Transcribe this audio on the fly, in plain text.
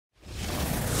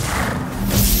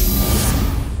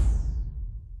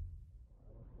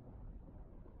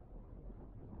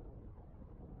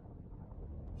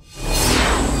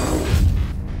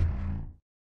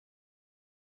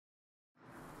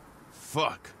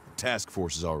Fuck, the task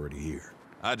force is already here.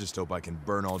 I just hope I can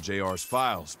burn all JR's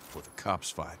files before the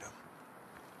cops find him.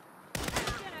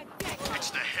 It's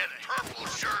the head purple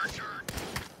shirt.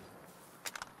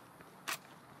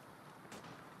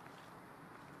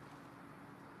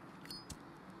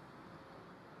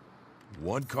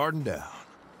 One carton down.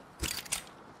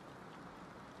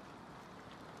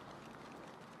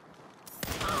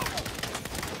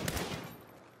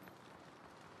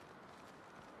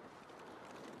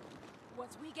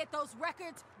 Once we get those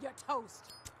records, you're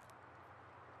toast.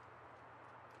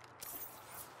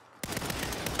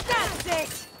 That's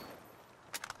it!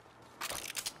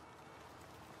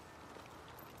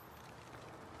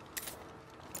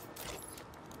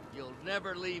 You'll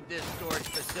never leave this storage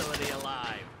facility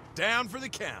alive. Down for the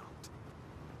count.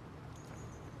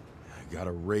 I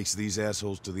gotta race these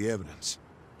assholes to the evidence.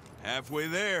 Halfway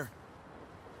there.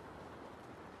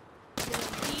 You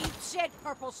deep shit,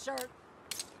 purple shirt.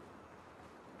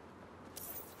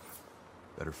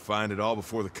 Better find it all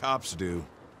before the cops do.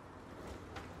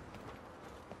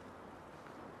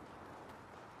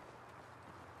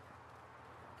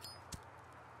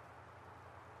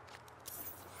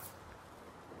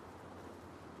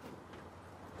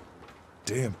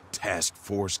 Damn task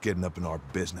force getting up in our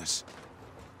business.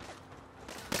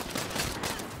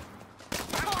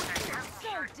 So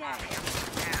dead.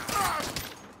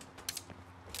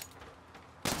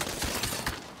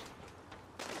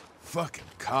 Fucking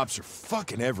cops are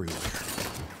fucking everywhere.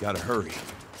 Gotta hurry.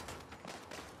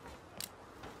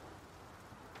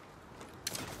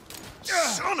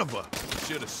 Son of a...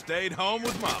 Should've stayed home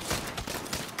with Mom.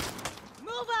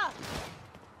 Move up!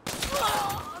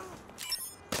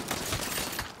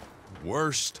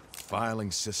 Worst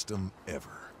filing system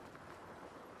ever.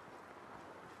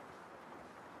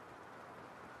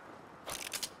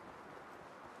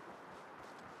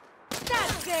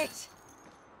 That's it!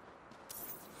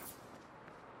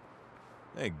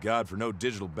 Thank God for no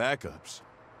digital backups.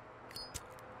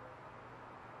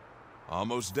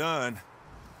 Almost done.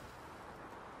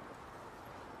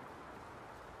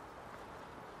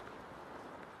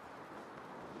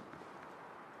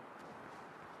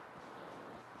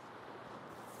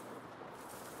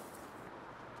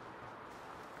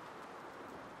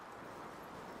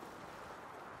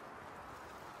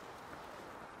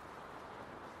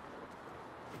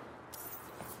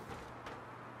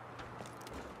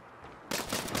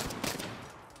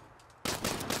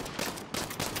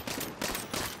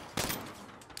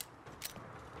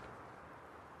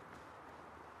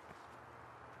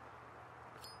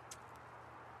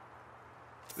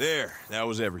 There, that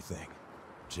was everything.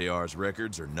 JR's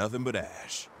records are nothing but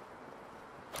ash.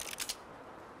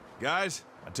 Guys,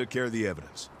 I took care of the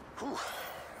evidence. Whew.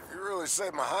 You really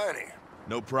saved my hiney.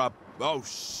 No prop... Oh,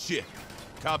 shit.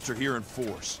 Cops are here in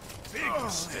force. Big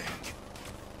mistake.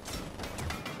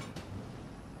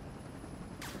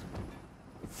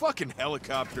 Fucking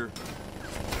helicopter.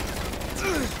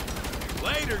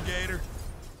 Later, Gator.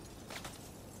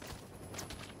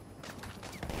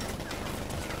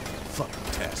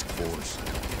 Fucking task force.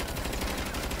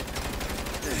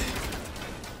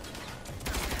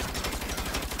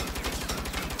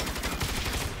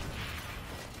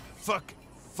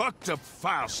 Fucked up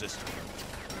file system.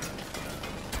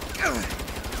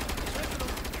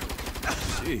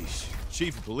 Sheesh.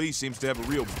 Chief of Police seems to have a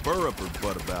real burr up her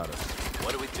butt about us.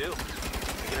 What do?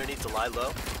 We're gonna need to lie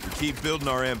low? We keep building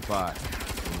our empire.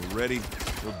 When we're ready,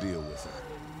 we'll deal with her.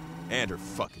 And her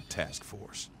fucking task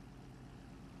force.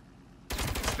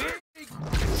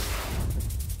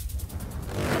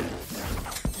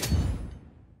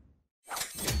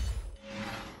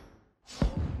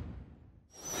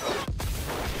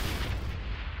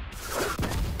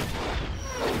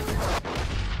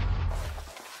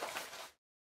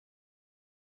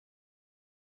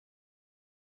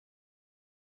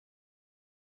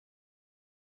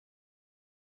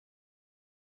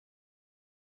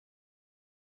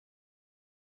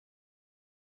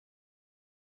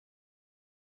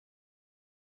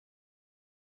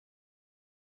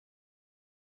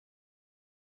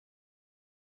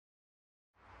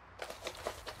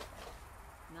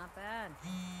 Not bad.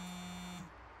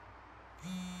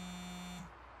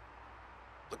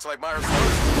 Looks like Myers'